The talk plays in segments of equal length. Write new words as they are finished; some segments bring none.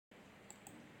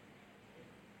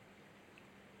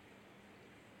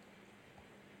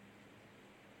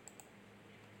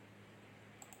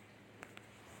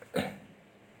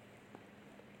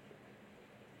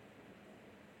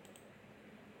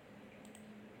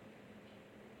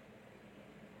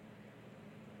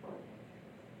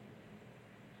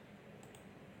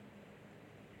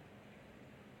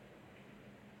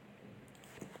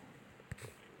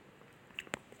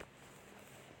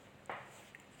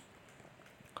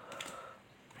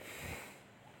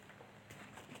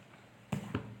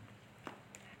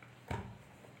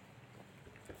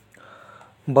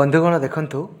बंधुगण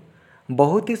देखंतु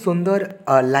बहुत ही सुंदर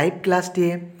लाइव क्लास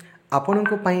टी आपण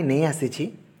को पाई नहीं आसी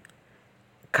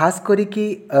खास करी कि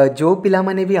जो पिला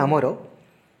माने भी आमर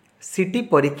सिटी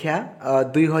परीक्षा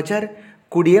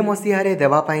 2020 मसीह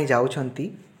देवा पाई जाउछंती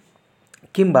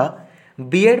किंबा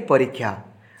बीएड परीक्षा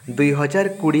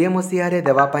 2020 मसीह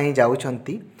देवा पाई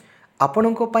जाउछंती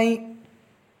आपण को पाई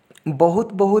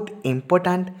बहुत बहुत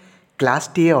इम्पोर्टेंट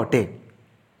क्लास टी अटे।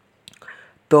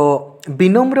 तो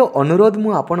विनम्र अनुरोध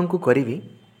मु आपण को करी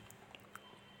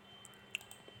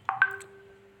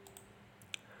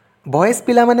वॉइस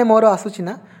पिला माने मोर आसुची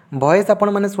ना वॉइस आपण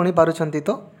माने सुनी पारुछंती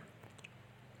तो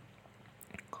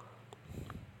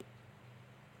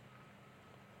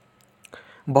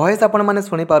वॉइस आपण माने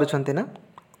सुनी पारुछंती ना।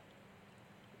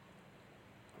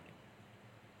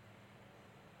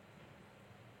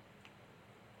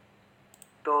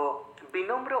 तो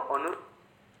विनम्र अनुरोध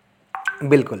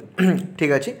बिल्कुल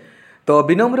ठीक अच्छे। तो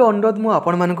विनम्र अनुरोध मु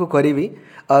आपण मानकु करिवि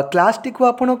क्लास टी को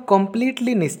आपण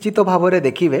कंप्लीटली निश्चित भाव में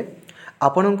देखिए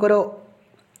आपणकर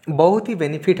बहुत ही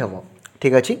बेनिफिट हम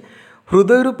ठीक अच्छे।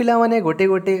 हृदय पिला माने गोटे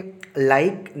गोटे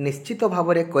लाइक निश्चित भाव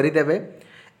में करदेवे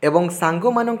एवं सांग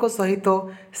मानक सहित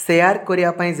शेयर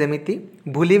करने जमीती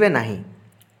भूलिबे नहीं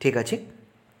ठीक अच्छे।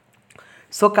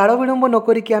 सो काल विलंब न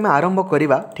करिकि आमे आरंभ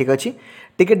करवा ठीक अच्छे।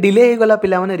 टिके डिले हो गला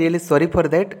पिला माने रियली सॉरी फॉर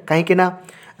दैट कहीं ना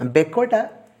बेकटा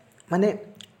माने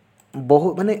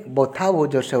बहु माने बथा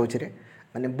बहुत जोर से हो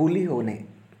माने बोली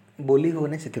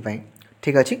होने से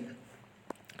ठीक अच्छे।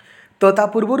 तो ता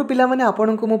पूर्वर पिला माने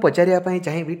आपण को मु पचारिया पई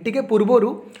चाहिबी टिके पूर्वर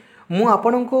मु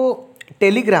आपण को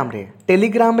टेलीग्राम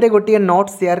रे गोटे नोट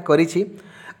शेयर करिछि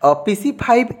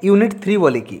PC5 यूनिट 3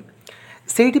 बोली कि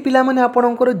सेठी पिला माने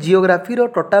आपणकर जियोग्राफी रो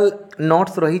टोटल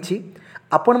नोट्स रही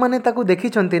आपण माने ताकू देखि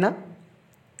छंती ना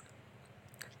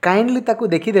काइंडली ताकू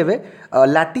देखिदेवे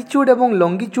लाटिट्यूड एवं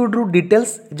लॉन्गिट्यूड रू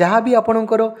डिटेल्स जहाँ भी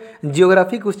आपणकर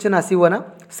जियोग्राफी क्वेश्चन आसीबो ना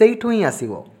सेठू ही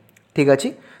आसीबो ठीक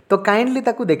अच्छे। तो काइंडली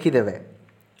ताकू देखिदेवे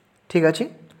ठीक अच्छे।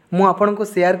 मु आपन को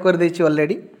शेयर कर देछि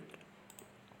ऑलरेडी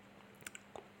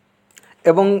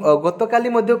एवं गतकाली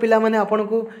मध्य पिला माने आपन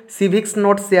को सिविक्स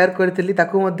नोट शेयर करथिली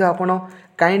ताकू मध्य आपन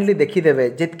काइंडली देखिदेवे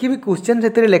जेतकी भी क्वेश्चन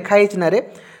जेतरे लेखा हिच ना रे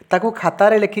ताकू खाता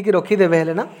रे लेखि कि रखी देबे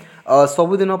हेले ना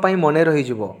सब दिन पई मने रही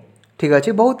जिवो ठीक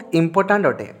अच्छे। बहुत इंपोर्टेंट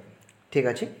अटे ठीक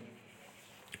अच्छे।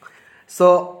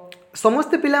 सो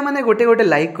समस्त पिला माने गोटे गोटे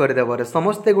लाइक कर देबो रे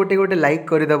समस्त गोटे गोटे लाइक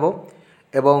कर देबो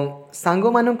एवं सांग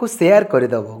मानक शेयर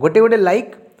करदेव गोटे गोटे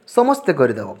लाइक समस्ते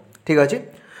करदेव ठीक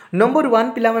अच्छे। नंबर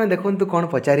 1 पिला माने देखंतु कौन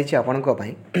पचारि आपण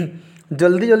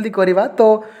जल्दी जल्दी करवा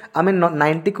तो आम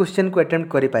 90 क्वेश्चन को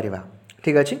अटेम्प्ट करि परिबा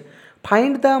ठीक अच्छे।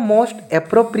 Find the most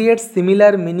appropriate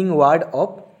similar meaning word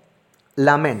of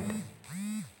लामेंट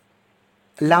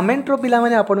रो पिला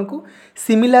माने आपण को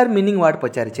सिमिलर मीनिंग वर्ड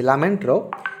पचारि लामेंट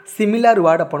रो सिमिलर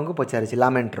वर्ड आपण को पचारि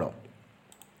लामेंट रो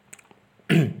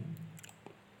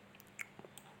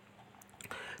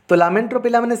तो लामेंट रो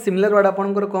पिला माने सिमिलर वर्ड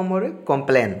आपनकर कम हो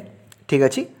कम्प्लेन ठीक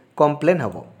अच्छे। कम्प्लेन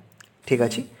हम ठीक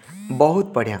अच्छे।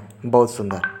 बहुत बढ़िया बहुत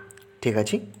सुंदर ठीक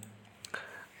अच्छे।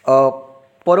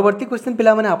 परवर्ती क्वेश्चन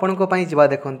पिला माने आपन को पई जिबा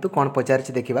देखंतु कोन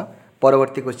पचारछि देखिबा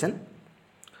परवर्ती question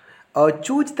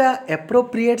choose the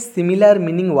appropriate similar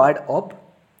meaning word of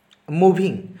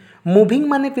moving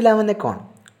माने पिला माने कोन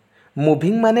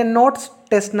मूविंग माने नॉट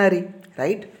स्टेशनरी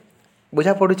राइट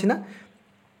बुझा पड़ुछि ना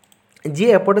जी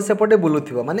एपटे सेपटे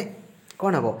बुलूथिबो माने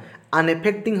कौन हम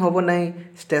अनएफेक्टिंग हम ना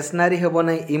स्टेशनरी हम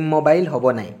ना इमोबाइल हम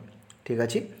ना ठीक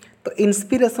अच्छे। तो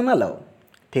इंस्पिरेशनल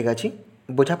ठीक अच्छे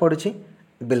बुझा पड़ुछि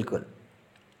बिल्कुल।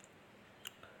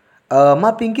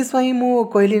 माँ पिंकी स्वाई मु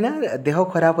कहली ना देह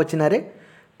खराब अच्छी ना रे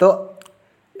तो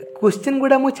क्वेश्चन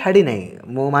गुड़ा मु छाड़ी ना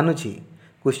मु मानुछि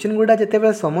क्वेश्चन गुड़ा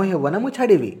जिते समय हो ना मु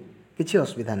छाड़ी किसी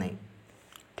असुविधा नहीं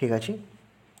ठीक अच्छे।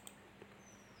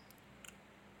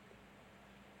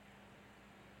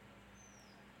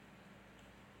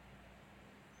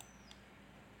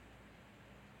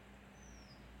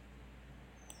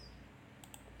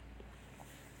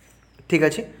 ठीक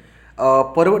अच्छे।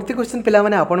 परवर्ती क्वेश्चन पिला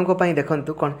माने आपण को पई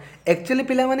देखंतु कोन एक्चुअली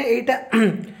पिला माने एटा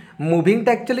मूविंग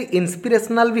टा एक्चुअली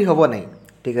इंस्पिरेशनल भी होबो नहीं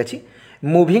ठीक अच्छे।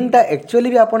 मूविंग टा एक्चुअली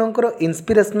भी आपणकर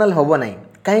इंस्पिरेशनल होबो नहीं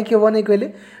काहे कि होबो नहीं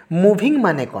कहले मूविंग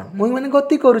माने कोन मूविंग माने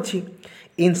गति करूछि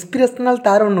इंस्पिरेशनल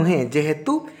तार नुहे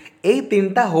जेहेतु ए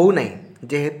तीनटा हो नहीं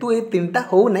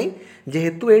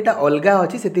जेहेतु एटा अलगा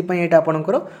अछि सेति पई एटा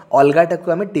आपणकर अलगाटा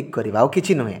को हमें टिक करबा आ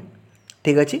किछि नुहे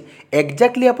ठीक अच्छे।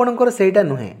 एक्जेक्टली आपणकर सेटा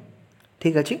नुहे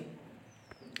ठीक अच्छे।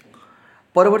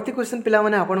 परवर्ती क्वेश्चन पिला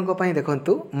माने आपण को पई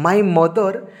देखंतु my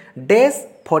mother dash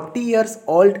 40 years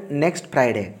old next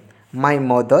Friday my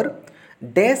mother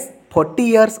dash 40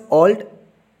 years old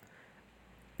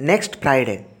next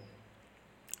Friday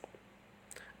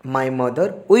my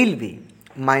mother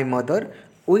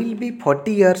will be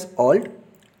 40 years old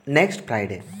next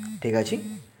Friday. ठीक अच्छे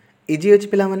इजी अच्छे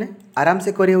पिला माने आराम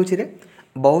से करी होछि रे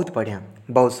बहुत बढ़िया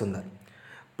बहुत सुंदर।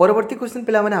 परवर्ती क्वेश्चन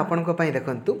पिला माने आपन को पई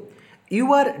देखंतु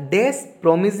you are dash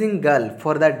promising girl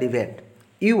for the debate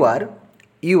you are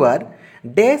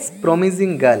dash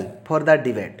promising girl for the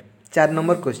debate. 4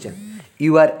 number question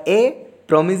you R A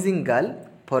promising girl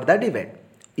for the debate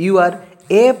you R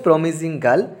A promising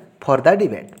girl for the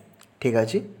debate. ठीक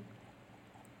अच्छे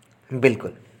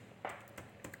बिल्कुल।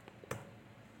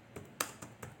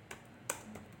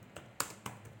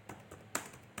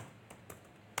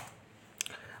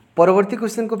 परवर्ती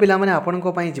question को पिला माने आपन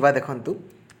को पई जिबा देखंतु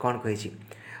कोन कहिछि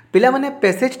पिला माने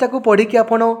पैसेज टाको पढ़ी कि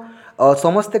आपण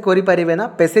समस्ते करि परिबे ना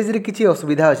पैसेज रे किछि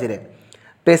असुविधा अछि रे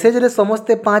पैसेज रे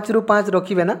समस्ते 5 रु 5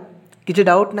 रखिबे ना किछि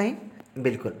डाउट नाही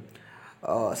बिल्कुल।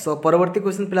 सो परवर्ती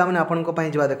क्वेश्चन पिला माने आपन को पई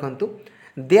जिबा देखंतु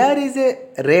there is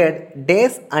a red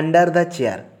dash under the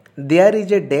chair there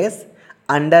is a dash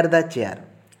under the chair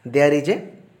there is a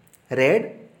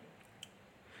red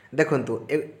देखंतु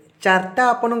चारटा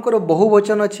आपणकर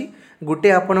बहुवचन अच्छी गोटे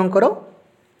आपणकर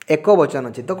एक वचन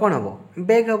अच्छी तो कौन हम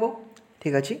बैग हम।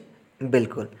 ठीक अच्छे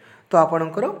बिल्कुल तो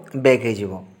आपणकर बैग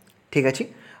हो। ठीक अच्छे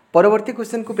परवर्ती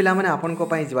क्वेश्चन को पिला माने आपन को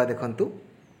पई जिबा देखंतु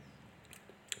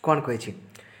कौन कहिछि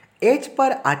as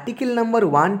per article number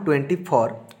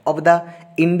 124 of the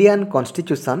Indian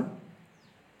constitution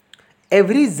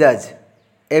every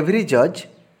जज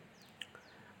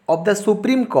of the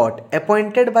Supreme Court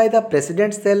appointed by the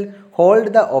President shall hold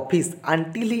the office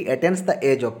until he attains the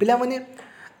age of पिला माने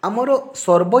आमरो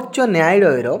सर्वोच्च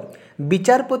न्यायालय रो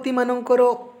विचारपति मानकर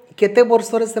केते वर्ष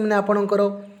रे सेमने आपनकर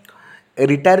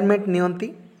रिटायरमेंट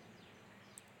नियंती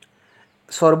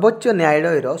सर्वोच्च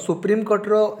न्यायालय रो सुप्रीम कोर्ट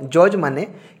रो जज माने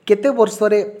केते वर्ष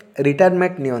रे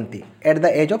retirement नियंती at the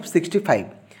age of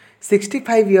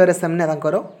 65 year सेमने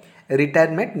तांकर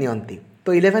रिटायरमेंट नियंती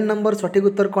तो 11 नंबर सठिक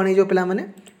उत्तर कौन हो पिला माने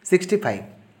 65।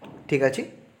 ठीक अच्छे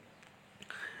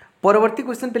परवर्ती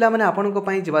क्वेश्चन पिला माने आपन को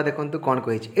पई जिबा देखंतु कौन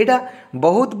कहिछि एटा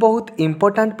बहुत बहुत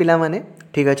इंपोर्टेंट पिला माने।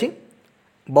 ठीक अच्छे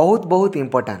बहुत बहुत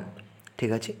इंपोर्टेंट।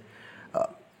 ठीक अच्छे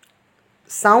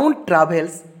sound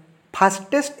travels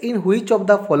fastest in which of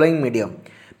the following medium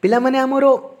पिला माने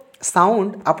हमरो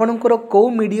साउंड आपनकर को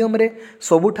मीडियम रे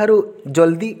सबुठारु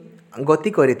जल्दी गति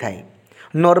करि थाई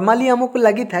नॉर्मली हमको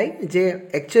लगी थाई जे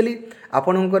एक्चुअली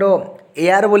आपणकर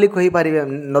एयर बोली कहि पारिबे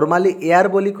नॉर्मली एयर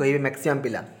बोली कहिबे मैक्सिमम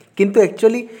पिला किंतु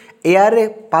एक्चुअली एयर रे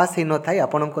पास हे न थाई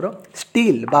आपणकर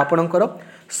स्टील बा आपणकर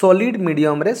सॉलिड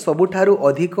मीडियम रे सबुठारु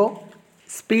अधिक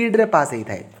स्पीड रे पास हे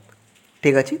थाई।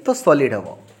 ठीक अछि तो सॉलिड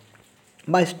हबो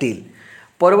बा स्टील।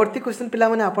 परवर्ती क्वेश्चन पिला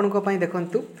माने आपन को पई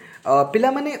देखंतु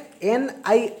पिला माने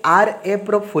NIRF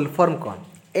रो फुल फॉर्म कोन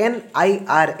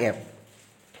NIRF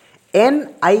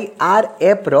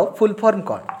रो फुल फॉर्म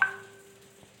कौन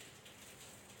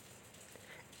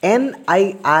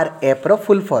NIRF रो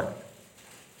full form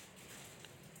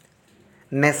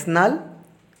national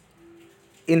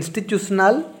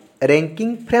institutional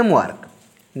ranking framework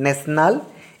national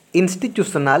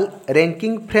institutional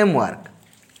ranking framework.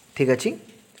 ठीक अच्छे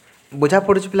बुझा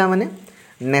पड़ुछ पिला माने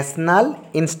नेशनल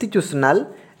इंस्टीट्यूशनल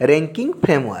रैंकिंग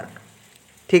फ्रेमवर्क।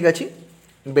 ठीक अच्छे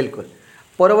बिल्कुल।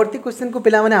 परवर्ती क्वेश्चन को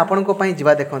पिला माने आपन को पई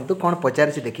जिबा देखंतु कोन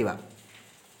पचारछि देखिबा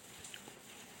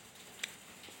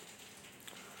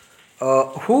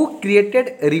who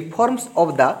created reforms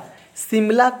of the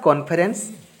Simla conference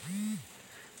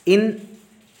in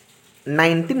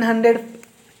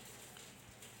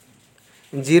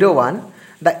 1901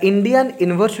 the Indian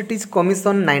universities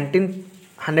commission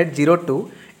 1902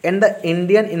 and the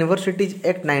Indian universities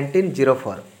act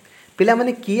 1904 पिला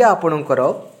माने किया आपनकर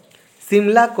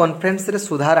सिमला कॉन्फ्रेंस रे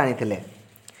सुधार आनी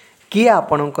किए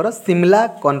आपणकर सिमला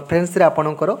कॉन्फ्रेंस रे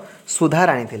आपणकर सुधार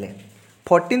आनी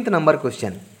 14th number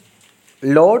question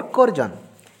Lord Curzon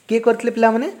किए करथिले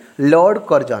पिला माने लॉर्ड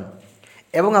कर्जन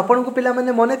एवं आपन को पिला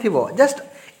माने मने थिबो जस्ट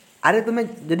अरे तुमे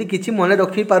जदि किछि मने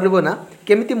रखि पारबो ना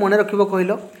केमिति मने रखिबो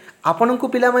कहिलो आपन को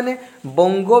पिला माने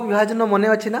बंग विभाजन मने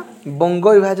अछि ना बंग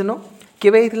विभाजन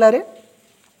केबे हितला रे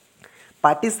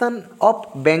पार्टीशन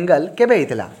ऑफ बेंगल केबे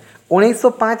हितला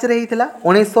 1905 रे हितला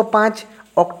 1905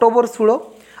 अक्टोबर 16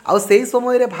 आ सेही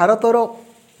समय रे भारतर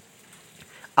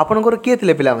आपनकर किए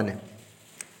थिले पिला माने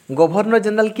गवर्नर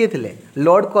जनरल किए थिले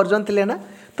लॉर्ड कर्जन थिले ना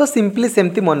तो सिंपली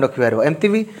सेमती मन रखि पारबो एमती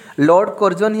भी लॉर्ड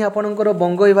कर्जन ही आपनकर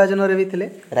बंग विभाजन रे भी थिले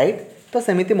राइट तो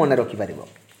सेमिति मन रखि पारबो।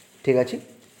 ठीक अछि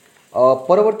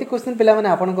परवर्ती क्वेश्चन पिला माने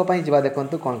आपन को पई जिबा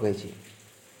देखंतु कोन कहिछि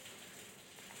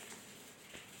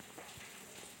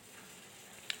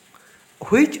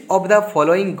Which of the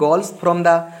following goals from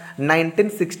the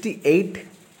 1968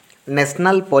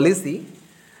 national policy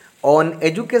on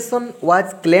education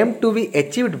was claimed to be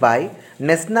achieved by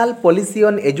national policy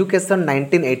on education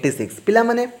 1986 पिला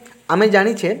माने आमे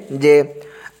जानी छे जे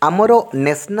आमरो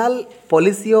नेशनल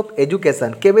पॉलिसी ऑफ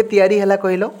एजुकेशन केबे तैयारी हला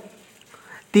कहलो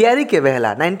तैयारी केबे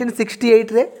हला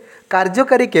 1968 रे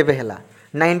कार्यकारी केबे हला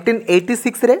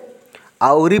 1986 रे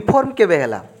आउ रिफॉर्म केबे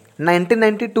हला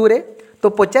 1992 रे तो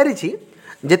पचारि छी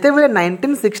जेते बेले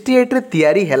 1968 रे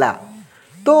तैयारी हला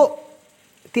तो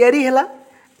तैयारी हला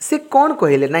से कौन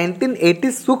कहले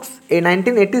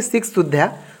 1986 सुधा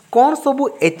कौन सबू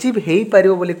एचिव हो पार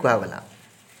बोली कहगला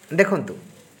देखंतु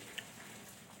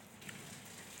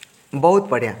बहुत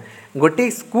बढ़िया गोटे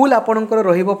स्कूल आपणकर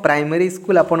रहिबो प्राइमरी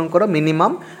स्कूल आपणकर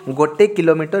मिनिमम 1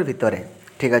 किलोमीटर भितर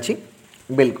ठीक अच्छे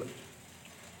बिल्कुल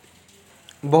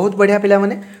बहुत बढ़िया पिला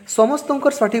माने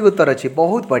समस्तंकर सठिक उत्तर अच्छी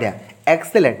बहुत बढ़िया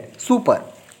एक्सेलेंट सुपर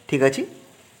ठीक अच्छे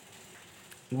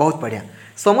बहुत बढ़िया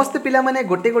समस्त पिला माने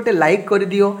गोटे गोटे लाइक कर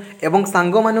दियो एवं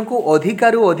सांग मानकु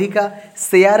अधिकारु अधिका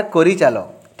शेयर करी चलो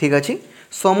ठीक अच्छे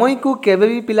समय को केबे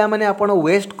भी पिला माने आपण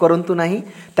वेस्ट करंतु नाही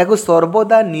ताकू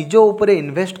सर्वदा निज उपरे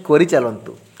इन्वेस्ट करी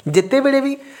चलंतु जेते बेले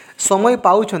भी समय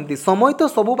पाउछंती समय तो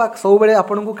सब बेले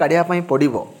आपण को काढिया पई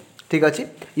पड़िबो ठीक अच्छे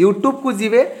यूट्यूब को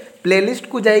जीवे प्लेलिस्ट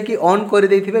को जाइए ऑन कर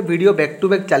देथिबे वीडियो बैक टू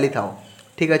बैक चली थाओ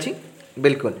ठीक अच्छे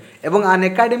बिल्कुल एवं अन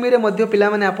एकाडेमी रे मध्य पिला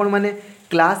माने आपण माने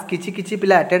क्लास किछि किछि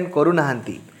पिला अटेंड करू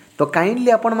नाहंती तो काइंडली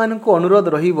आपण मानकु अनुरोध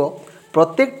रहिबो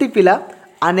प्रत्येकटी पिला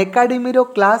अन एकाडेमी रो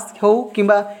क्लास हो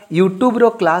किंबा यूट्यूब रो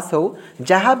क्लास हो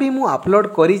जहाँ भी मु अपलोड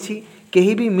करिछि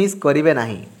केही भी मिस करिवे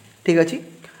नाही ठीक अच्छे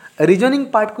रीजनिंग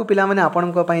पार्ट को पिला माने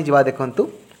आपण को पई जिवा देखंतु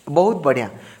बहुत बढ़िया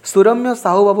सुरम्य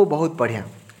साहू बाबू बहुत बढ़िया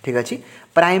ठीक अच्छे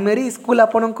प्राइमरी स्कूल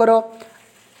आपणकर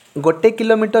 1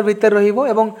 किलोमीटर भितर रहिबो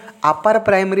एवं अपर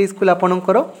प्राइमरी स्कूल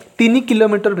आपणकर 3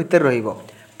 किलोमीटर भितर रहिबो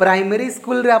प्राइमरी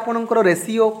स्कूल रे आपणकर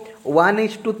रेशियो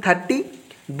 1:30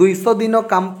 200 दिन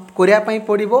काम करिया पई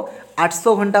पड़िबो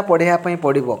 800 घंटा पढ़ाया पई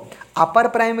पड़िबो अपर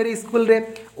प्राइमरी स्कूल रे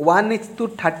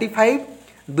 1:35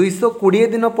 220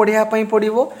 दिन पढ़ाया पई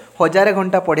पड़िबो 1000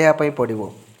 घंटा पढ़ाया पई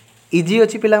पड़िबो इजी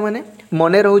अछि पिला माने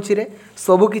मने रहउछि रे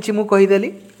सब किछि मु कहि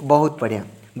देली बहुत बढ़िया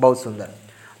बहुत सुंदर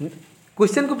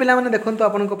क्वेश्चन को पिला माने देखंतु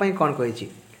आपन को पई कोन कहिछि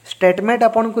स्टेटमेंट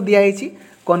आपन को दिया हिछि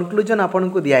कंक्लूजन आपन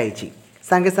को दिया हिछि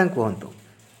संगे संग कहंतु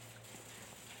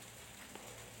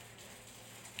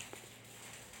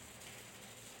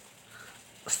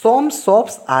सम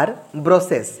शॉप्स आर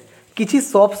ब्रशेस किछि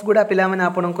शॉप्स गुडा पिला माने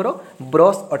आपनकर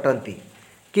ब्रश अटंती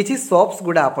किछि शॉप्स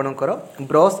गुडा आपनकर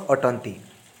ब्रश अटंती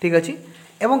ठीक अछि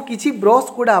एवं किछि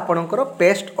ब्रश गुडा आपनकर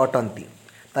पेस्ट अटंती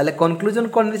ताले कंक्लूजन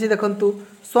कोन दिछि देखंतु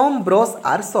सम ब्रश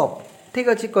आर शॉप ठीक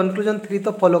अच्छे कंक्लूजन 3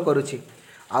 तो फॉलो करुच्ची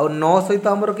आउ 9 सहित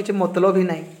आमर किसी मतलब ही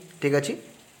नहीं ठीक अच्छे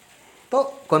तो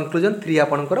कंक्लूजन 3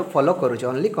 आपणकर फॉलो करुच्चे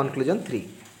ओनली कंक्लूजन 3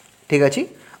 ठीक अच्छे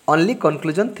ओनली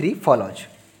कंक्लूजन 3 फॉलोज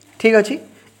ठीक अच्छे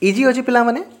इजी अच्छी पिला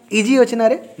माने इजी अच्छी ना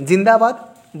रे जिंदाबाद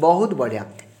बहुत बढ़िया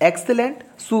एक्सीलेंट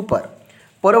सुपर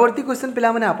परवर्ती क्वेश्चन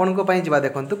पिला माने आपन को पई जिबा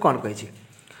देखंतु कोन कहिछि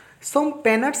सम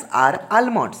पेनट्स आर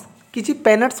आलमंड्स किछि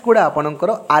पेनट्स गुडा आपणकर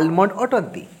आलमंड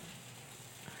अटंती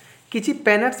किछि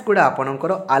पेनट्स गुडा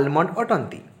आपणकर आलमंड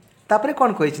अटंती तापरे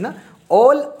कोन कहिछि ना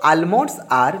all almonds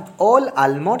are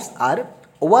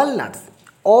वालनट्स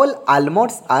all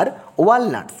almonds are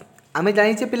वालनट्स आमे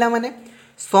जानि छे पिला माने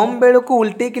सम बेल को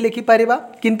उल्टे की लिखि पारिबा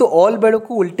किंतु ऑल बेल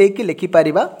को उल्टे की लिखि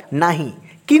पारिबा नाही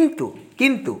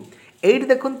किंतु एट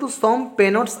देखंतु सम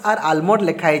पेनट्स आर आलमंड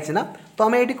लिखा है ना तो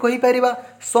आम ये कही पारिबा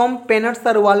सम पेनट्स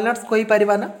आर वालनट्स कही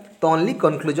पारिबा ना तो only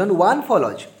conclusion 1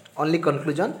 follows only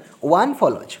conclusion 1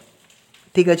 follows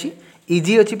ठीक अच्छे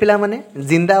इजी अच्छी पिला माने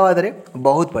जिंदाबाद रे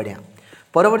बहुत बढ़िया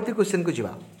परवर्ती क्वेश्चन को जीवा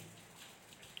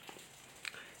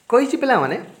कही पिला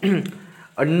माने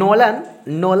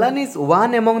Nolan is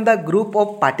one among the group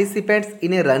of participants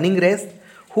in A running race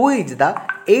who is the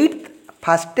 8th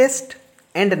fastest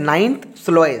and 9th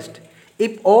slowest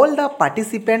if all the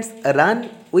participants run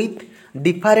with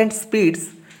different speeds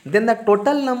then the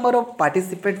total number of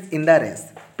participants in the race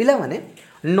पिला माने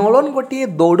Nolan गोटे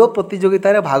दौड़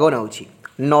प्रतियोगितार भाग नौछि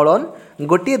Nolan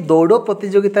गोटे दौड़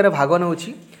प्रतियोगितार भाग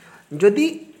नौछि जदि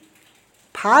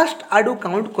fast आडू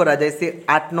काउंट करा जाए से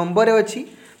 8 नंबर अच्छी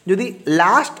जदि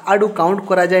लास्ट आडू काउंट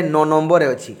करा जाए 9 नंबर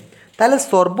अच्छी ताले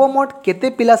सर्वमोट केते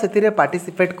पिला सेतिरे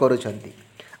पार्टिसिपेट करूछंती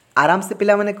आराम से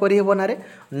पिला माने करी हेबो ना रे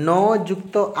 9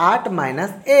 + 8 -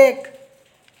 1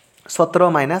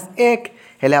 17 - 1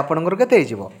 हेले आपनकर केते हे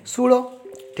जिवो 16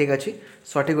 ठीक अछि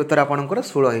सठिक उत्तर आपनकर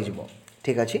 16 हे जिवो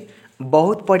ठीक अछि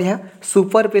बहुत बढ़िया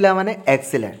सुपर पिला माने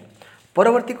एक्सीलेंट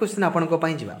परवर्ती क्वेश्चन आपनको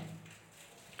पई जिवा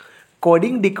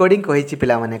कोडिंग डिकोडिंग कहिछि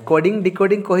पिला माने कोडिंग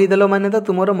डिकोडिंग कहि देलो माने तो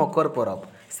तुमरो मकर परब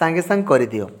संगे संग करि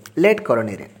दियो लेट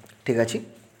करनी रे ठीक अछि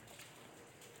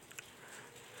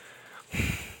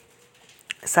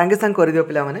सांगे सांग कर दियो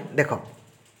पिला माने देख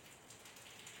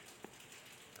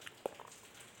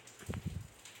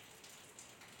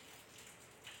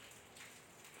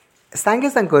सांगे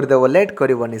सांग करदेव लेट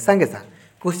करनी सांगे सांग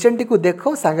क्वेश्चन टी को देख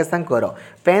सांगे सांग कर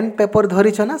पेन पेपर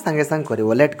धरी ना सांगे सांग कर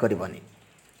लेट करनी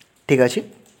ठीक अच्छे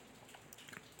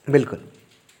बिल्कुल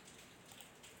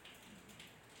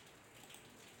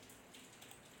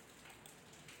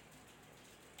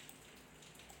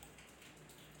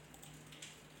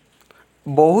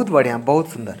बहुत बढ़िया बहुत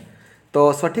सुंदर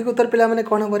तो सठिक उत्तर पिला माने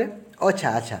कौन हम अच्छा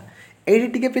अच्छा ये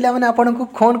टी पिला माने आपन को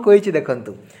कौन कही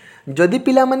देखंतु जदि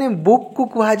पिला माने बुक को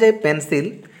कहा जाए पेंसिल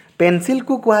पेंसिल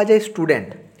को कहा जाए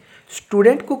स्टूडेंट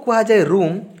स्टूडेंट को कहा जाए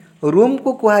रूम रूम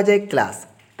को कहा जाए क्लास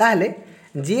ताहले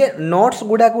जी नोट्स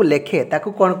गुडा को लेखे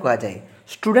ताको कौन कहा जाए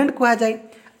स्टूडेंट कहा जाए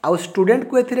आउ स्टूडेंट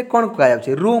को एथिरे कौन कहा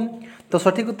जाए रूम तो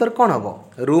सठिक उत्तर कौन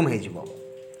हम रूम हो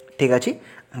ठीक अच्छे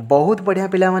बहुत बढ़िया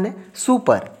पिला माने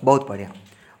सुपर बहुत बढ़िया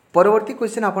परवर्ती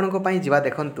क्वेश्चन आपण को पई जीवा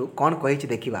देखंतु कौन कही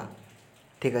देखिबा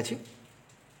ठीक अच्छे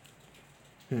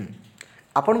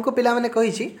आपण को पिला माने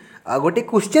कही गोटे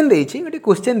क्वेश्चन देइछि गोटे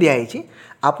क्वेश्चन दिया है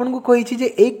आपण को कही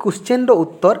जे ए क्वेश्चन रो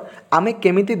उत्तर आमे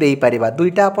केमिति देई परिबा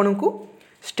दुईटा आपण को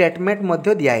स्टेटमेंट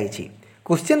मध्य दिया है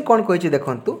क्वेश्चन कौन कही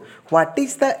देखंतु what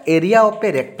is the area of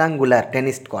A rectangular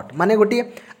tennis court माने गोटे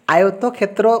आयत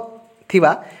क्षेत्र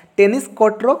थिबा टेनिस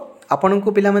कोर्ट रो आपण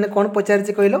को पिला माने कौन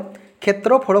पचारिछि कहलो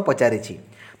क्षेत्रफल पचारिछि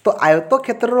तो आयत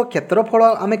क्षेत्र क्षेत्रफल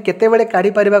आमे केते बेले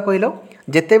काढी परिबा कहलो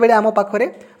जेते बेले आम पाखरे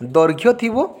दैर्घ्य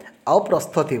थिबो आ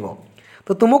प्रस्थ थिबो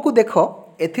तो तुमको देख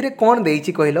एथिरे कौन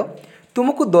देइछि कहलो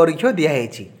तुमको दैर्घ्य दिया है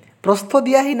प्रस्थ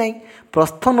दिया ही नहीं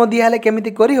प्रस्थ न दिया हेले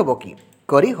केमिति करी हबो कि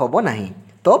करी हबो नहीं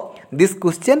तो this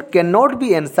question can not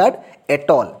be answered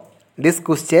at all this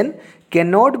question can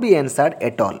not be answered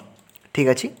at all ठीक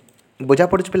अच्छे बुझा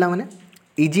पड़ुछ पिला माने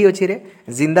इजी अच्छी रे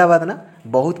जिंदाबाद ना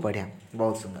बहुत बढ़िया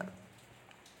बहुत सुंदर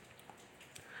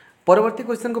परवर्ती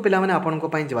क्वेश्चन को पिला माने आपन को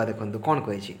पई जवा देखंतु कौन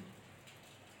कहिछि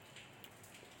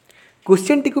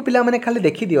क्वेश्चन टी को पिला माने खाली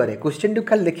देखि दियो रे क्वेश्चन टी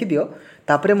खाली देखि दियो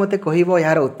तापरे मते कहिबो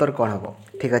यार उत्तर कौन हबो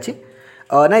ठीक अछि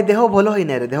नाइ देह भलो होई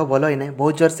नै रे देह भलो होई नै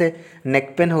बहुत जोर से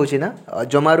नेक पेन होछि ना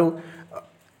जमारू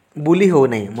बुली हो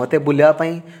नै मते बुलिया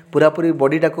पई पूरा पूरी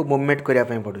बॉडी टा को मूवमेंट करिया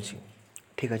पई पडुछि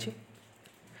ठीक अछि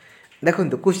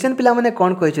देखंतु क्वेश्चन पिला माने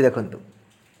कौन कहिछि देखंतु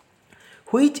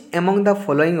which among the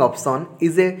following option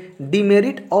is a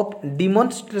demerit of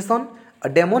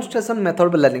demonstration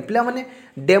method learning पिला माने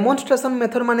डेमोन्स्ट्रेशन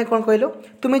मेथड माने कौन कहलो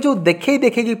तुमे जो देखे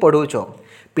की पढ़ौछ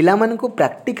पिला माने को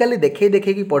प्रैक्टिकली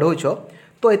देखे की पढ़ौछ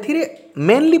तो एथिरे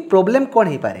मेनली प्रॉब्लम कौन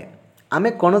ही पारे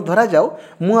आमे कौन धरा जाओ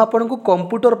मु आपन को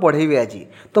कंप्यूटर पढ़ेबी आज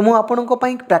तो मु आपन को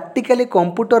पई प्रैक्टिकली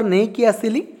कंप्यूटर नै कि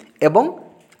आसिली एवं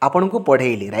आपन को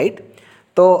पढ़ेइली राइट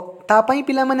तो तापाई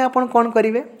पिला माने आपन कौन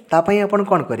करिवे तापाई आपन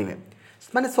कौन करिवे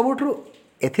माने सबुठु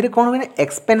एथिरे कौन हुए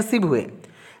एक्सपेंसिव हुए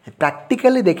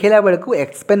प्रैक्टिकली देखला बेल को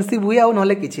एक्सपेंसिव हुए आउ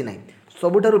नले किछि नै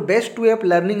सबुठारु बेस्ट वे ऑफ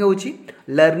लर्निंग होछि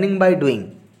लर्निंग बाय डूइंग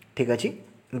ठीक अछि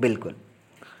बिल्कुल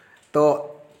तो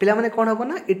पिला माने कौन हबो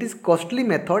ना it is costly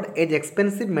method as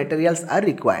expensive materials are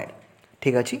required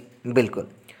ठीक अछि बिल्कुल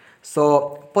सो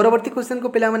परवर्ती क्वेश्चन को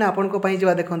पिला माने आपन को पई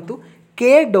जवा देखंतु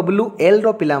KWL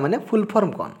रो पिला माने फुल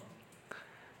फॉर्म कौन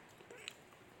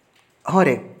हाँ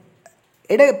रे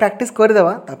एटा प्रैक्टिस कर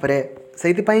देवा तापरे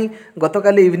सेति पई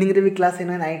गतकाली इवनिंग रे भी क्लास है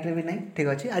ना नाइट रे भी नहीं ठीक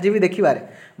अछि आज भी देखिबारे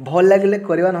भल लागले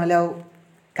करबा नहले आ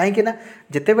काहे कि ना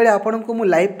जते बेले आपन को मु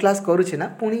लाइव क्लास करू छी ना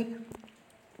पुनी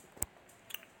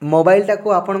मोबाइल टा को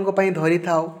आपन को पई धरी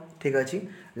थाओ ठीक अछि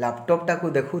लैपटॉप टा को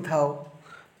देखु थाओ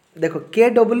देखो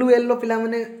KWL रो पिला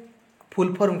माने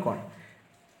फुल फॉर्म कौन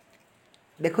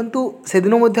देखंतु से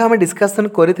दिन मध्ये हम डिस्कशन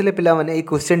करथिले पिला माने ए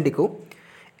क्वेश्चन टी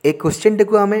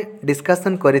को आम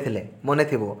डिस्कसन करथिले मने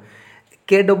थिबो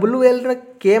KWL रे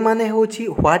के माने होची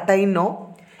व्हाट आई नो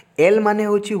L माने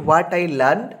होची व्हाट आई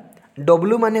लर्न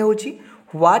W माने होची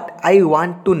what I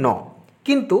want to know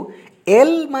किंतु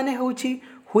L माने होची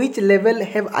which level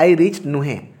have I reach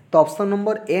नुहे तो ऑप्शन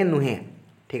नंबर ए नुहे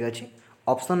ठीक अछि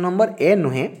ऑप्शन नंबर ए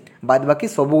नुहे बाद बाकी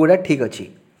सब गुडा ठीक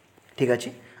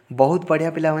अछि बहुत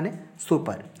बढ़िया पिला माने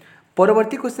सुपर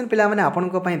परवर्ती क्वेश्चन पिला माने आपन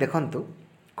को पई देखंतु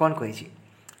कोन कहि छी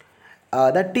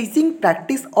the teaching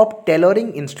practice of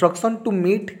tailoring instruction to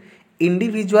meet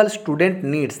individual student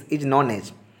needs is known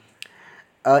as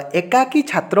एकाकी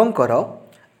छात्रंकर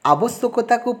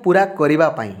आवश्यकता को पूरा करिबा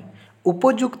पई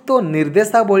उपयुक्त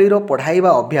निर्देशावलीर पढ़ाइबा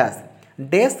अभ्यास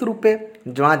डैश रूपे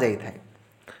जना जाई थाए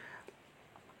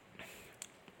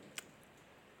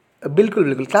बिल्कुल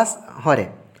बिल्कुल क्लास हाँ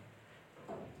रे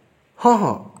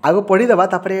हाँ आगो पढ़ी देबा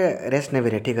तापरे रेस्ट नेबे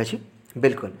रे ठीक अछि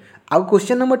बिल्कुल आगो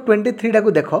क्वेश्चन नंबर 23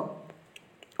 टाको देखो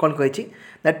कौन कही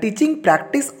the teaching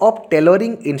practice of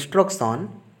tailoring instruction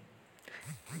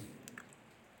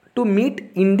to meet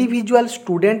individual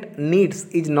student needs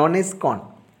is known as कौन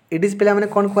इट इज पिला माने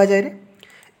कौन कह जाए रे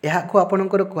यहाँ को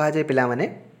आपणकर कह जाए पिला माने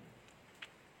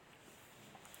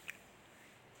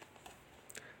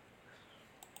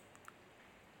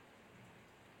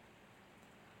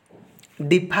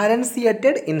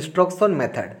differentiated instruction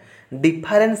method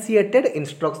differentiated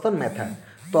instruction method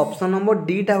तो ऑप्शन नंबर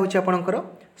डी टा होची आपणकर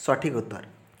सठिक उत्तर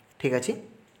ठीक अछि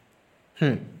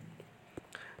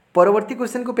परवर्ती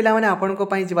क्वेश्चन को पिला माने आपनको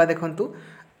पई जिबा देखंतु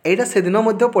एटा से दिन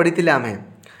मध्ये पढिथिले आमे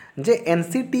जे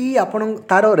एनसीटी आपण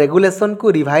तार रेगुलेशन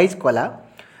को रिवाइज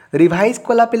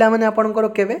कला पिला माने आपणकर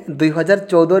केबे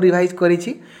 2014 रिवाइज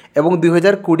करिछि एवं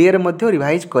 2020 रे मध्ये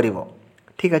रिवाइज करिवो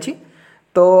ठीक अछि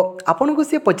तो आपन को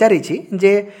से पचारि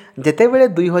जे जेते बेले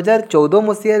 2014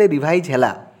 मसीह रे रिवाइज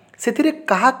हैला सेथिरे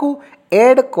काहा को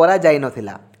ऐड करा जाय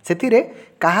नथिला सेथिरे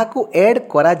काहा को ऐड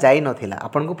करा जाय नथिला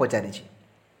आपन को पचारि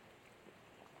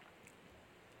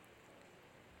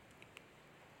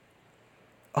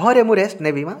हाँ रे मु रेस्ट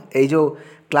नेबी मा ए जो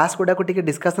क्लास गुडा को टिके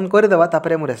डिस्कशन कर देबा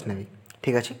तापरे मु रेस्ट नेबी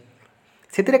ठीक अछि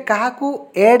सेथिरे काहा को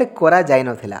ऐड करा जाय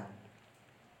नथिला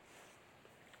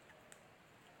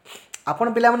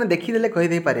आपण पिला माने देखि देले कहि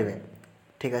दे पारिबे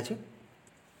ठीक अछि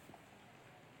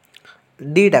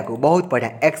डी टा को बहुत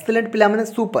बढ़िया एक्सीलेंट पिला माने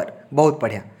सुपर बहुत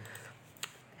बढ़िया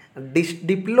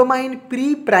diploma in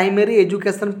pre primary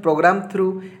education programme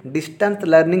through distance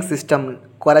learning system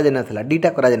करा जाय नथिला डी टा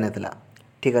करा जाय नथिला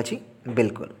ठीक अछि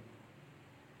बिल्कुल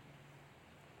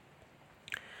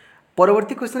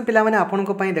परवर्ती क्वेश्चन पिला माने आपण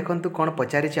को पई देखंतु कोन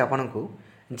पचारि छी आपण को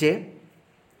जे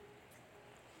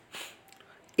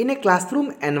in a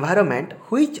classroom environment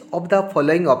which of the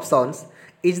following options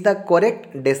is the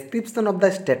correct description of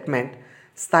the statement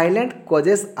silent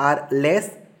causes are less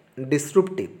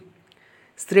disruptive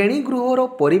श्रेणी गृहर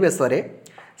परिवेश रे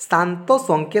शांत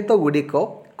संकेत गुड़िक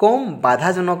कम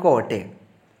बाधाजनक अटे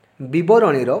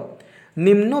विवरणी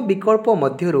निम्न विकल्प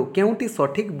मध्यरु केउटी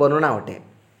सठिक वर्णना अटे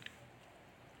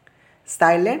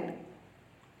silent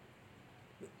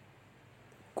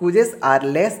causes are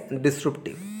less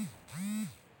disruptive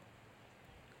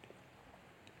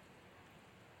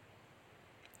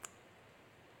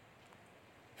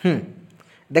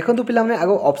देखंतु पिला माने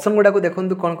आगो ऑप्शन गुडा को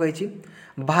देखंतु कोन कहिछि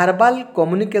verbal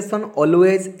communication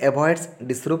always avoids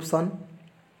disruption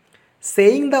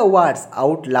saying the words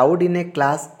out loud in A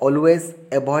class always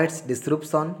avoids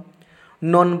disruption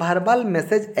non verbal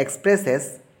message expresses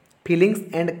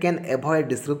feelings and can avoid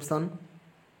disruption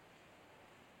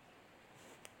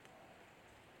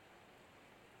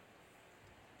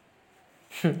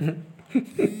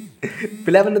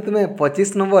पिला माने तुमे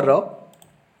 25 number रो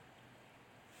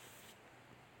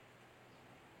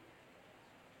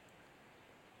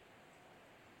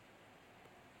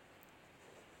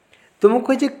तुमको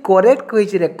कही करेक्ट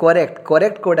कही रे करेक्ट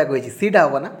करेक्ट कोटा कही सीटा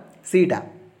हम ना सीटा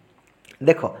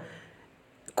देख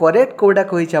करेक्ट कोटा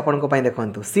कही आपण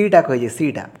देखु सीटा कही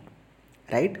सीटा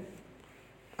राइट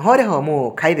हाँ रे हाँ मु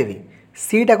खाईदेवी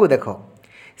सीटा को देख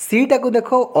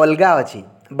अलग अच्छी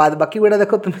बाद बाकी गुड़ा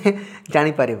देख तुम्हें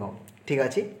जापर ठीक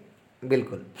अच्छे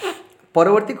बिल्कुल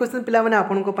परवर्ती क्वेश्चन पिला माने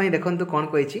आपण देखु कौन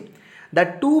कही the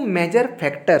two major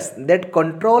factors that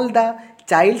control the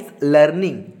child's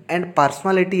learning and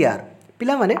personality are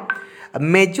पिला माने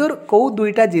मेजर कौ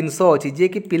दुईटा जिनस अच्छी जे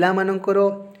कि पिला मानकर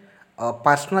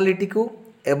पर्सनालिटी को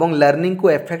एवं लर्निंग को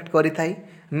एफेक्ट करि थाई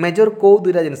मेजर कौ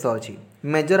दुईटा जिनस अच्छी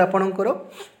मेजर आपणकर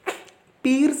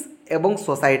पीर्स एवं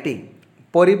सोसाइटी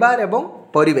परिवार एवं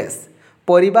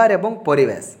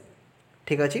परिवेश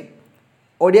ठीक अच्छे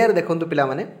ओडिया रे देखंतु पिला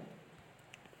माने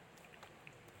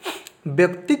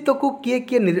व्यक्तित्व को किए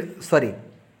किए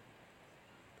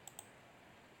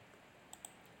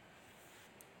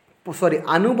सॉरी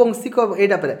आनुवंशिक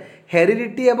एटा पर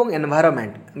हेरिडिटी एवं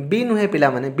एनवायरनमेंट बी नुहे पिला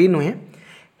माने बी नुहे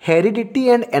हेरिडिटी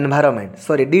एंड एनवायरनमेंट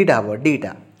सॉरी डीटा हम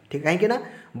डीटा ठीक कहीं ना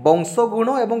वंशगुण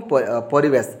एवं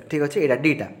परिवेश ठीक अच्छे एटा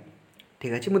डीटा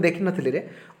ठीक अच्छे मुझे देखी नी रे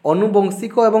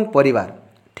अनुवंशिक एवं परिवार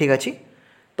ठीक अच्छे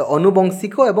तो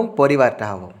अनुवंशिक एवं परिवारटा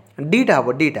हम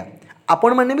डीटा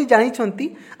आपण मैंने भी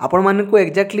जानी आपण मान को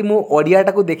एक्जाक्टली मु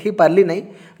ओडियाटा को देखी पार्ली नहीं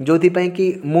जो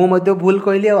कि मु मध्य भूल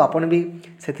कहली आपण भी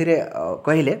से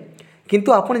कहले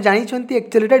किंतु आपण जानी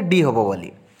एक्चुअली डी हम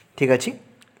बोली ठीक अच्छे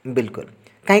बिल्कुल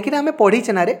कहीं आम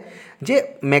पढ़ीचे ना रे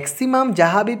जे मैक्सिमम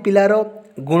जहाँ भी पिलार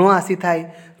गुण आसी थाए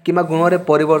कि गुण में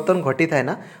परिवर्तन घटी थाए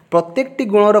ना प्रत्येकटी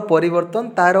गुणर परिवर्तन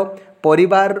तार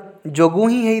परिवार जोगु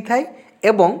ही होता है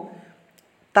एवं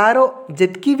तार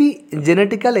जितकी भी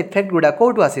जेनेटिकल इफेक्ट गुड़ा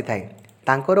कौटू आसी थाए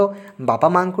तांकर बापा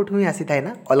माँ को ही आसी थाए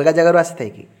ना अलग जगार आसी थाए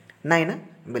कि नाई ना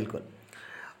बिल्कुल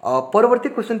परवर्ती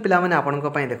क्वेश्चन पिला माने आपन को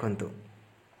पई देखंतु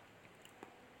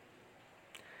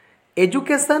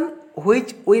education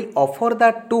which will offer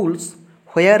the tools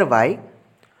whereby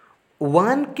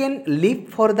one can live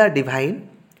for the divine,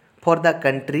 for the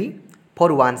country,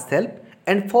 for oneself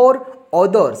and for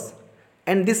others,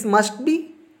 and this must be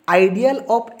ideal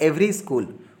of every school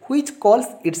which calls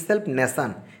itself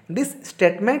nation. This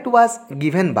statement was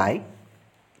given by,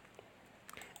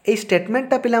 এই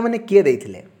স্টেটমেন্টটা পিলাମାନେ କିଏ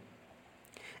ଦେଇଥିଲେ?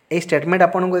 এই statement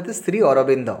ଆପଣଙ୍କୁ ଦେଇଥିଲେ ଶ୍ରୀ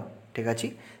ଅରବିନ୍ଦ। ঠিক ଅଛି,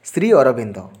 ଶ୍ରୀ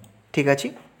ଅରବିନ୍ଦ। ঠিক ଅଛି,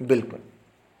 ବିଲକୁଲ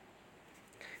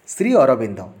ଶ୍ରୀ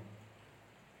ଅରବିନ୍ଦ।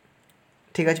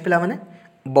 ঠিক ଅଛି ପିଲାମାନେ,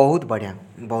 ବହୁତ ବଢ଼ିଆ,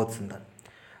 ବହୁତ ସୁନ୍ଦର।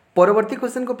 ପରବର୍ତ୍ତୀ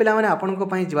କ୍ୱେଶ୍ଚନକୁ ପିଲାମାନେ ଆପଣଙ୍କ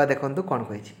ପାଇଁ ଯିବା। ଦେଖନ୍ତୁ କ'ଣ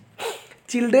କହିଛି,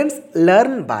 children's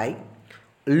learn Bai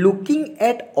looking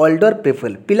at older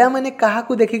people. ପିଲାମାନେ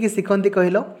କାହାକୁ ଦେଖିକି ଶିଖନ୍ତି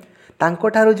କହିଲ?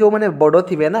 ତାଙ୍କଠାରୁ ଯେଉଁମାନେ ବଡ଼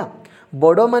ଥିବେ ନା,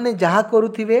 ବଡ଼ମାନେ ଯାହା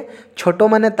କରୁଥିବେ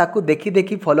ଛୋଟମାନେ ତାକୁ ଦେଖି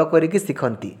ଦେଖି ଫଲୋ କରିକି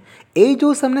ଶିଖନ୍ତି। ଏଇ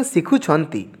ଯେଉଁ ସେମାନେ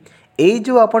ଶିଖୁଛନ୍ତି, ଏଇ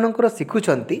ଯେଉଁ ଆପଣଙ୍କର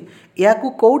ଶିଖୁଛନ୍ତି, ଏହାକୁ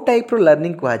କେଉଁ ଟାଇପ୍ର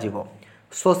ଲର୍ଣ୍ଣିଂ କୁହାଯିବ?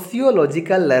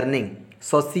 Sociological learning.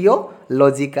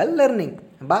 ସୋସିଓଲୋଜିକାଲ ଲର୍ଣ୍ଣିଂ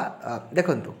ବା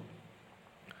ଦେଖନ୍ତୁ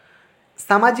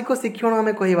ସାମାଜିକ ଶିକ୍ଷଣ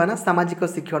ଆମେ କହିବା ନା, ସାମାଜିକ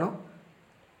ଶିକ୍ଷଣ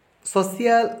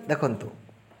ସୋସିଆଲ। ଦେଖନ୍ତୁ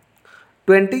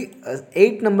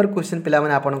 28 ନମ୍ବର କ୍ୱେଶ୍ଚନ୍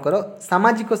ପିଲାମାନେ ଆପଣଙ୍କର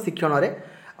ସାମାଜିକ ଶିକ୍ଷଣରେ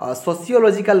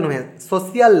ସୋସିଓଲୋଜିକାଲ ନୁହେଁ,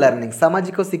 ସୋସିଆଲ ଲର୍ଣ୍ଣିଂ।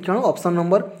 ସାମାଜିକ ଶିକ୍ଷଣ option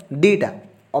number ଡିଟା,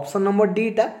 option number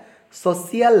ଡିଟା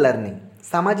social learning,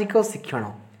 ସାମାଜିକ ଶିକ୍ଷଣ।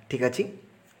 ଠିକ୍ ଅଛି,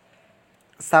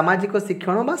 ସାମାଜିକ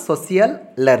ଶିକ୍ଷଣ ବା ସୋସିଆଲ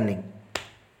ଲର୍ଣ୍ଣିଂ।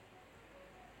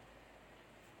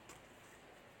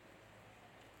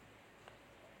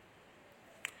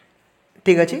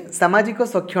 ঠিক আছে, সামাজিক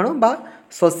শিক্ষণ বা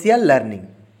সোশিয়াল লর্নিং।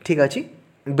 ঠিক আছে,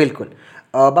 বিলকুল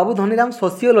বাবু ধনীরাম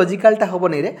সোশিওলোজিকালটা হব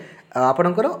নি রে,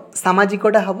 আপনার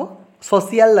সামাজিকটা হব,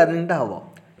 সোশিয়াল লর্নিংটা হব।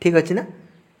 ঠিক আছে না,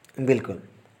 বিলকুল।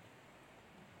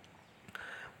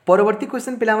 পরবর্তী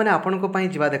কোশ্চেন পিলামানে আপনার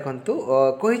যা দেখুন,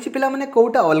 কইছি পিলামানে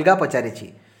কোটা অলগা পচারিছি,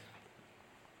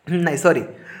 নাই sorry,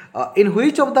 in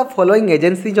which of the following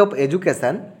agencies of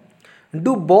education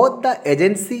do both the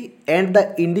agency and the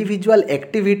individual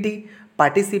activity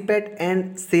participate and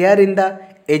share in the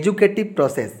educative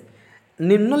process.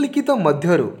 निम्नलिखित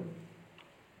मध्यरु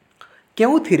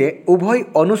केउथिरे उभय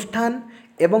अनुष्ठान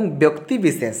एवं व्यक्ति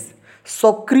विशेष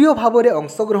सक्रिय भाव में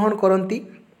अंशग्रहण करती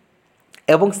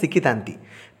एवं शिखिथांती।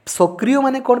 सक्रिय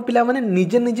माने कौन? पिला माने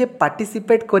निजे निजे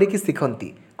पार्टिसिपेट करिकी शिखती।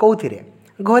 कौथिरे?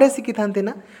 घरे शिखिथांती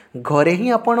ना, घरे ही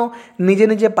आपण निजे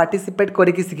निजे पार्टिसिपेट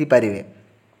करिकी शिखि पारिबे,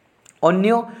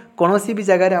 अन्य कौनसी भी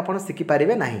जगह आपण शिखि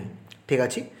पारिबे नाही। ठीक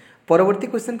अछि, परवर्ती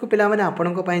क्वेश्चन को पिला माने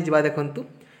आपनको पई जिबा। देखंतु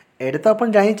एडे तो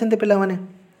आपण जानिछन्ते पिला माने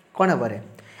कोन हबरे,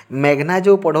 मेघना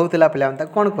जो पढ़ौतिला पिला माने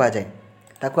ताको कोन कुआ जाय?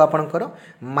 ताको आपणकर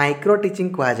माइक्रो टीचिंग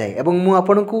कुआ जाय। एवं मु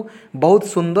आपणको बहुत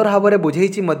सुंदर भाबरे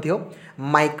बुझेइछि मध्य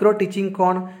माइक्रो टीचिंग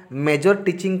कोन, मेजर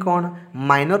टीचिंग कोन,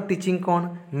 माइनर टीचिंग कोन,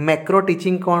 मैक्रो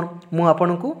टीचिंग कोन, मु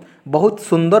आपणको बहुत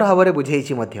सुंदर भाबरे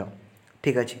बुझेइछि मध्य।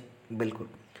 ठीक अछि, बिल्कुल।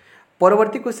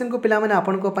 परवर्ती क्वेश्चन को पिला माने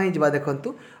आपनको पई जिबा। देखंतु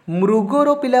मृगर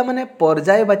पिला माने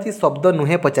पर्यायवाची शब्द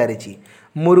नुहे पचारिछि।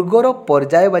 मृगर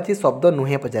पर्यायवाची शब्द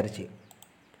नुहे पचारिछि,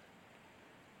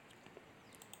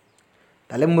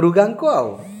 ताले मृगांक आउ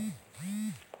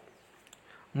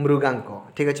मृगांक।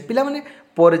 ठीक अछि पिला माने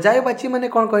पर्यायवाची माने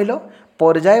कोन कहिलो?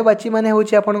 पर्यायवाची माने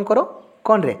होछि आपनकर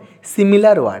कोन रे?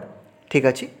 Similar word. ठीक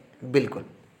अछि, बिल्कुल।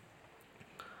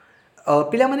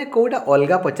 पिला माने कोटा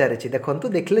अलगा पचारिछि। देखंतु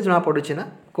देखले जना पडुछि ना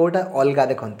कोटा अलगा।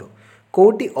 देखंतु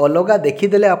कोटी अलगा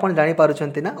देखिदेले आपण जानि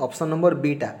पारुछंती ना, ऑप्शन नंबर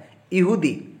बीटा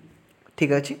इहुदी।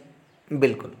 ठीक अछि,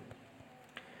 बिल्कुल।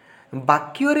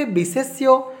 वाक्य रे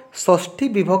विशेष्य षष्ठी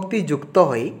विभक्ति युक्त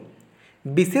होई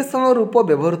विशेषण रूप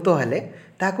व्यवहृत हेले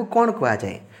ताकू कोन कुआ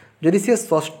जाय? जदि से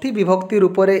षष्ठी विभक्ति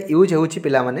रूप रे यूज होउछि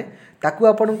पिला माने ताकू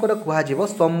आपणकर कुआ जिवो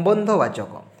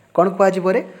संबंधवाचक। कोन कुआ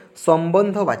जिवो रे?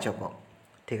 संबंधवाचक।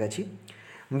 ठीक अछि,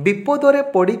 विपदरे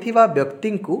पड़िथिबा व्यक्ति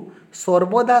को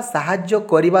सर्वदा साहाय्य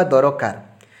करिबा दरकार।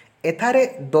 एथारे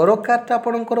दरकारटा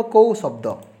आपणकर को शब्द?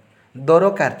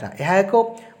 दरकारटा यह एक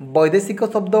वैदेशिक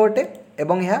शब्द अटे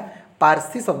एवं यह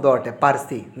पारसी शब्द अटे,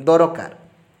 पारसी दरकार।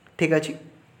 ठीक अछि,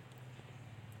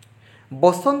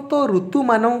 बसंत ऋतु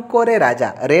मानकरे राजा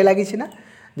रे लगी ना,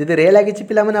 जदि रे लगी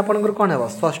पिला माने आपणकर कोन हेबो?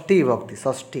 षष्ठी विभक्ति,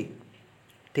 षष्ठी।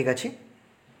 ठीक अछि,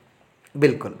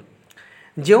 बिल्कुल।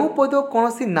 जो पद कौन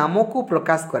सी नाम को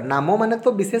प्रकाश कर, नाम माने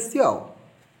तो विशेष्य आओ।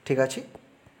 ठीक अच्छे,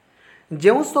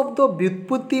 जो शब्द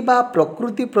व्युत्पत्ति बा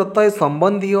प्रकृति प्रत्यय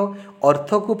संबंधी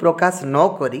अर्थ को प्रकाश न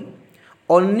करी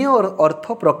अन्य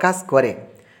अर्थ प्रकाश करे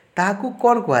ताकू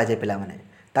कौन कह जाए? पिला माने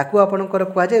ताकू आपणकर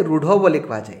कह जाए रूढ़ बोली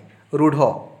कह जाए, रूढ़।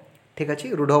 ठीक अच्छे,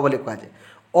 रूढ़ बोली कह जाए।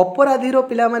 अपराधीर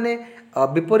पिला माने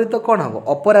विपरीत कौन हम?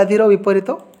 अपराधीर विपरीत,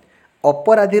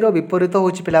 अपराधीर विपरीत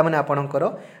होछि पिला माने आपणकर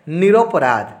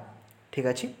निरपराध। ठीक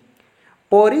अच्छे,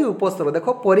 परि उपसर्ग देख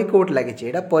परि कोट लगी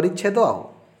एटा परिच्छेद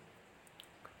आओ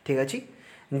ठीक अच्छे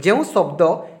जो शब्द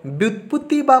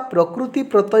व्युत्पत्ति बा प्रकृति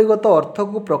प्रत्ययगत अर्थ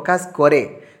को प्रकाश करे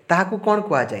ताहाकू कौन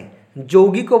कह जाए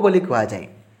यौगिक बोली कह जाए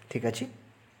ठीक अच्छे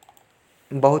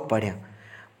बहुत बढ़िया।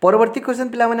 परवर्ती क्वेश्चन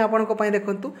पिला माने आपनको पाई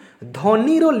देखंतु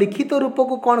ध्वनिर लिखित रूप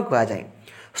को कौन कह जाए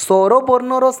स्वर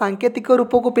वर्णर सांकेतिक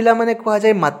रूप को पिला माने कह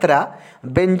जाए मात्रा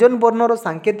व्यंजन वर्णर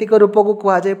सांकेतिक रूप को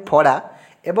कह जाए फड़ा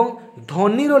एवं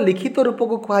ध्वनिर लिखित रूप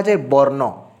को कह जाए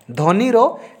वर्ण ध्वनिर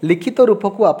लिखित रूप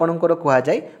को आपणकर कह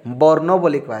जाए वर्ण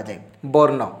बोली कह जाए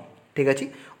वर्ण ठीक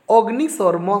अच्छे। अग्नि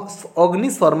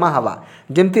शर्मा हवा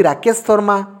जमती राकेश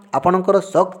शर्मा आपणकर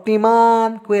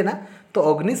शक्तिमान कहे ना तो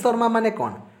अग्नि शर्मा माने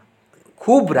कौन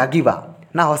खूब रागिबा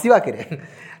ना हसीबा कि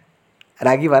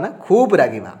रागिबा ना खूब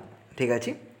रागिबा ठीक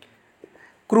अच्छे।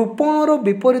 कृपणर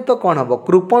विपरीत कौन हम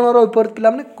कृपणर विपरीत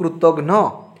पिला माने कृतघ्न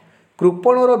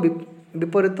कृपणर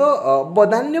विपरीत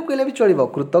बदान्य कहले भी चलो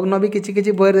कृतघ्न भी किसी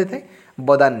किसी बही था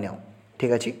बदान्य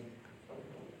ठीक अच्छे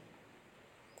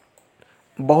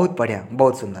बहुत बढ़िया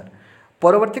बहुत सुंदर।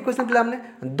 परवर्ती क्वेश्चन पिला माने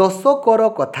दश कर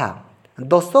कथा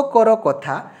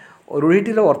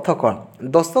रूढ़ीटीर अर्थ कौन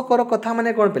दश कर कथा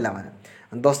माने कौन पिला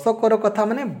माने दश कर कथा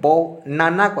माने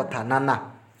नाना कथा नाना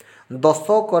दश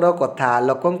कर कथा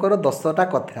लोकंकर 10टा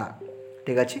कथा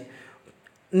ठीक अच्छे।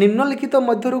 निम्नलिखित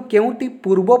मध्यरु केउटी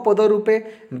पूर्वपद रूपे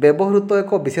व्यवहृत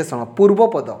एक विशेषण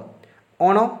पूर्वपद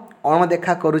अण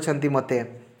देखा करुछंती मते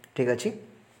ठीक अच्छे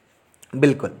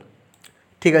बिल्कुल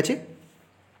ठीक अच्छे।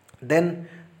 देन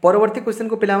परवर्ती क्वेश्चन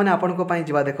को पिला माने आपन को पाई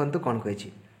जिबा देखंतु कोन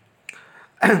कहिछि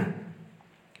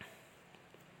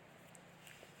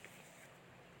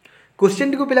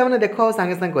क्वेश्चन को पिला माने देखो आ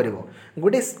संगे संगे करिवो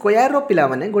गोटे स्क्वायर रो पिला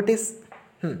माने गोटे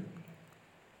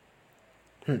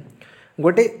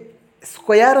गोटे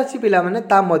स्क्वायर अच्छी पिला माने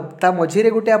ता मझिरे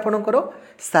गोटे आपणकर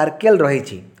सर्कल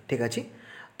रही ठीक अच्छे।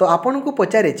 तो आपन को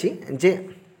पचारे जे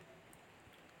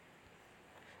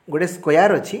गोटे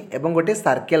स्क्वायर अच्छी एवं गोटे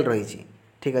सर्कल रही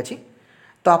ठीक अच्छे।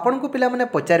 तो आपन को पिला माने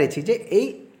पचारे जे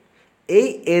ए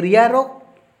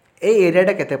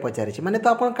एरियाटा केते पचारे माने तो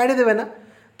आपन काढ़ी देबे ना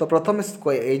तो प्रथम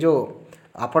ये जो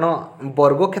आपण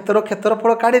वर्ग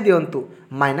क्षेत्रफल काढ़ी दिंतु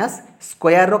माइनस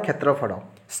स्क्वायर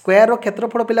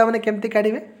क्षेत्रफल पिला माने केमती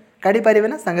काढ़ी काढ़ी पारे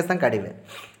ना सांगे सांगे काढ़े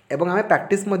एवं आम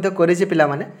प्रैक्टिस करे पिला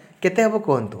माने केते हबो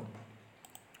कहंतु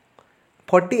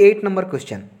 48 नंबर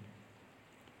क्वेश्चन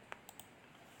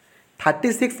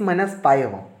 36 माइनस पाई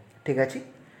हम ठीक अच्छे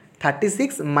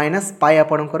 36 माइनस पाई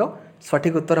आपणकर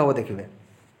सठिक उत्तर हम देखिए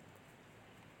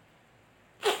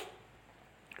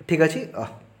ठीक अच्छे।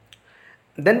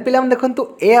 देन पिला देखु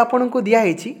ए आपण को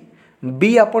दिखाई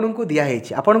बी आपण को दिखाई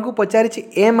आपन को पचारि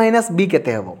ए माइनस बी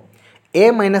केते हबो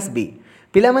ए माइनस बी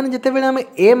पिला माने जेते बेले हमें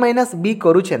ए माइनस बी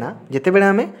करूचे ना जेते बेले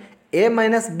हमें ए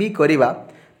माइनस बी करिबा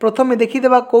प्रथम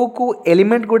देखीदेबा कौ कौ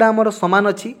एलिमेंट गुड़ा आमर समान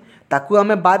अच्छी ताकू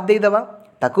आम बाद देदेबा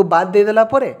ताकू बाद देदेला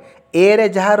परे ए रे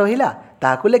जहाँ रहिला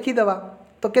ताकू लिखिदेबा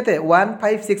तो केते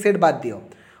 1568 बाद दियो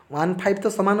 15 तो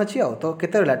समान अच्छी आओ तो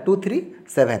केते रहा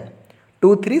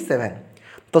 237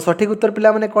 तो सठिक उत्तर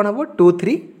पिला माने कौन हम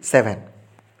 237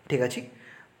 ठीक अच्छे।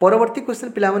 परवर्ती क्वेश्चन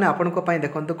पिला माने आपन को पाई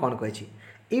देखंतु कौन कहिछि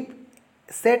if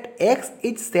set x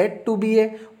is said to be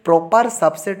a proper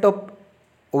subset of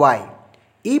y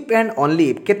if and only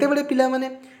if केते बड़े पिला माने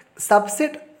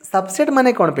सबसेट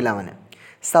माने कौन पिला माने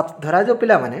धरा जो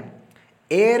पिला माने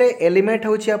a रे एलिमेंट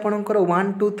होछि आपनकर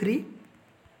 1 2 3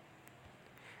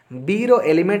 b रो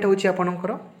एलिमेंट होछि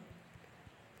आपनकर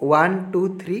 1 2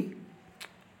 3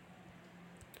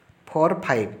 4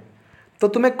 5 तो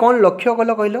तुम्हें कौन लक्ष्य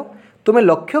कल कहलो तुम्हें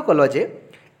लक्ष्य कल जे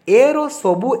ए रो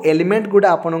सबू एलिमेंट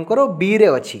गुड़ा आपणकर बी रे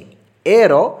अच्छी ए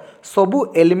रो सबू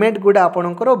एलिमेंट गुड़ा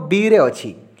आपणकर बी रे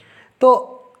अच्छी तो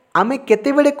आमे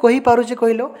केते बेले कहि पारुचे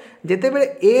कहलो जेते बेले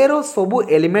ए रो सबू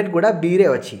एलिमेंट गुड़ा बी रे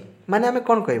अच्छी माने आमे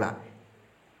कोन कहबा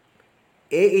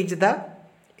ए is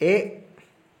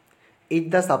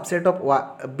the subset of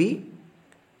B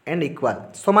and equal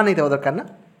समान नहीं दरकार ना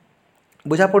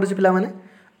बुझा पड़ुची पिला माने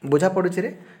बुझा पड़ुची रे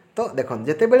तो देख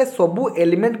जिते बड़े सबू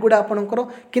एलिमेंट गुड़ा आपणकर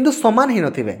किंतु समान ही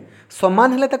नथिबे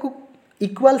समान हेले ताकू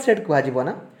इक्वल सेट कहजिबो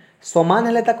ना समान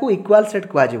हेले ताकू इक्वल सेट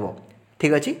कहजिबो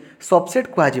ठीक अच्छे सबसेट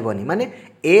कहजिबोनी माने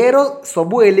ए रो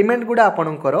सबू एलिमेंट गुड़ा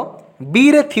आपणकर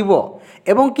बी रे थिबो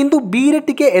एवं किंतु बी रे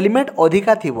टिके एलिमेंट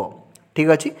अधिका थिबो ठीक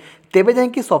अच्छे तेबे जाय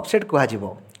कि सबसेट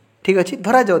कहजिबो ठीक अच्छे।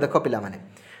 धरा जाओ देख पिला माने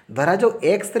धरा जाओ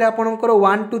एक्स रे आपणकर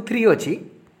 1 2 3 अछि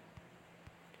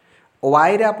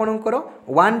वाई रे आपणकर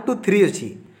 1 2 3 अछि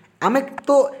आमे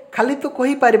तो खाली तो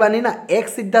कहि पारिबानी ना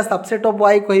x is the subset of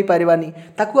y कहि पारिबानी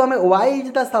ताकू आमे y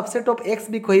is the subset of x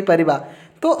भी कहि पारिबा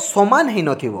तो समान ही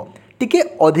नथिबो टिके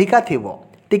अधिका थिबो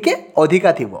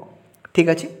ठीक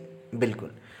अच्छे बिल्कुल।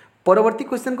 परवर्ती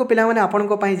क्वेश्चन को पिला माने आपन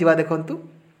को पई जिवा देखंतु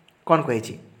कोन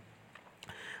कहिछि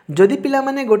जदि पिला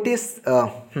माने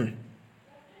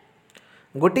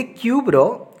गोटे क्यूब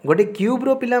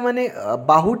रो पिला माने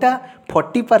बाहुटा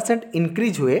 40%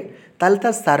 इंक्रीज हुए ताल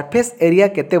ता सरफेस एरिया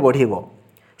केते बढ़िबो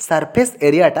सरफेस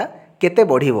एरियाटा केते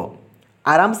बढ़िबो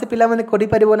आराम से पिला माने करि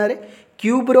परिबो ना रे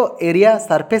क्यूब रो एरिया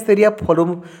सरफेस एरिया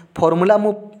फॉर्मूला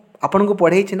मु आपन को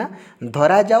पढ़ाई ना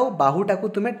धरा जाओ बाहुटा को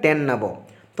तुमे 10 नबो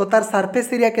तो तार सरफेस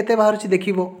एरिया केते बाहरुछि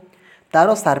देखिबो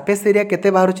तारो सरफेस एरिया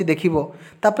केते बाहरुछि देखिबो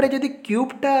तापरे जदि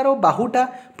क्यूबटा रो बाहुटा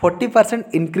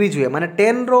 40% इंक्रीज हुए माने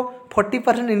 10 रो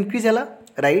 40% इंक्रीज हला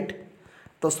राइट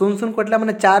तो सुन सुन कटला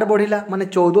माने 4 बढ़िला माने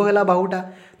 14 हला बाहुटा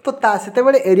तो ता सेते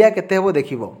बेले एरिया केते हेबो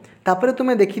देखिबो तापरे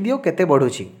तुमे देखि दियो केते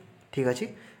बढ़ुछि ठीक अछि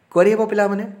करि हेबो पिला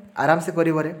माने आराम से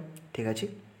करिबो रे ठीक अछि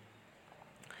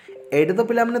एटा तो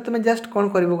पिला माने तुमे जस्ट कोन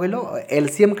करिवो कहलो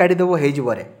एलसीएम काढी देबो हे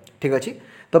जिवो रे ठीक अछि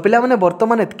तो पिला माने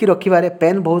वर्तमान एतकी रखिबारे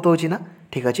पेन बहुत होछि ना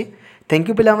ठीक अछि थैंक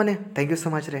यू पिला माने थैंक यू सो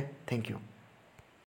मच रे थैंक यू।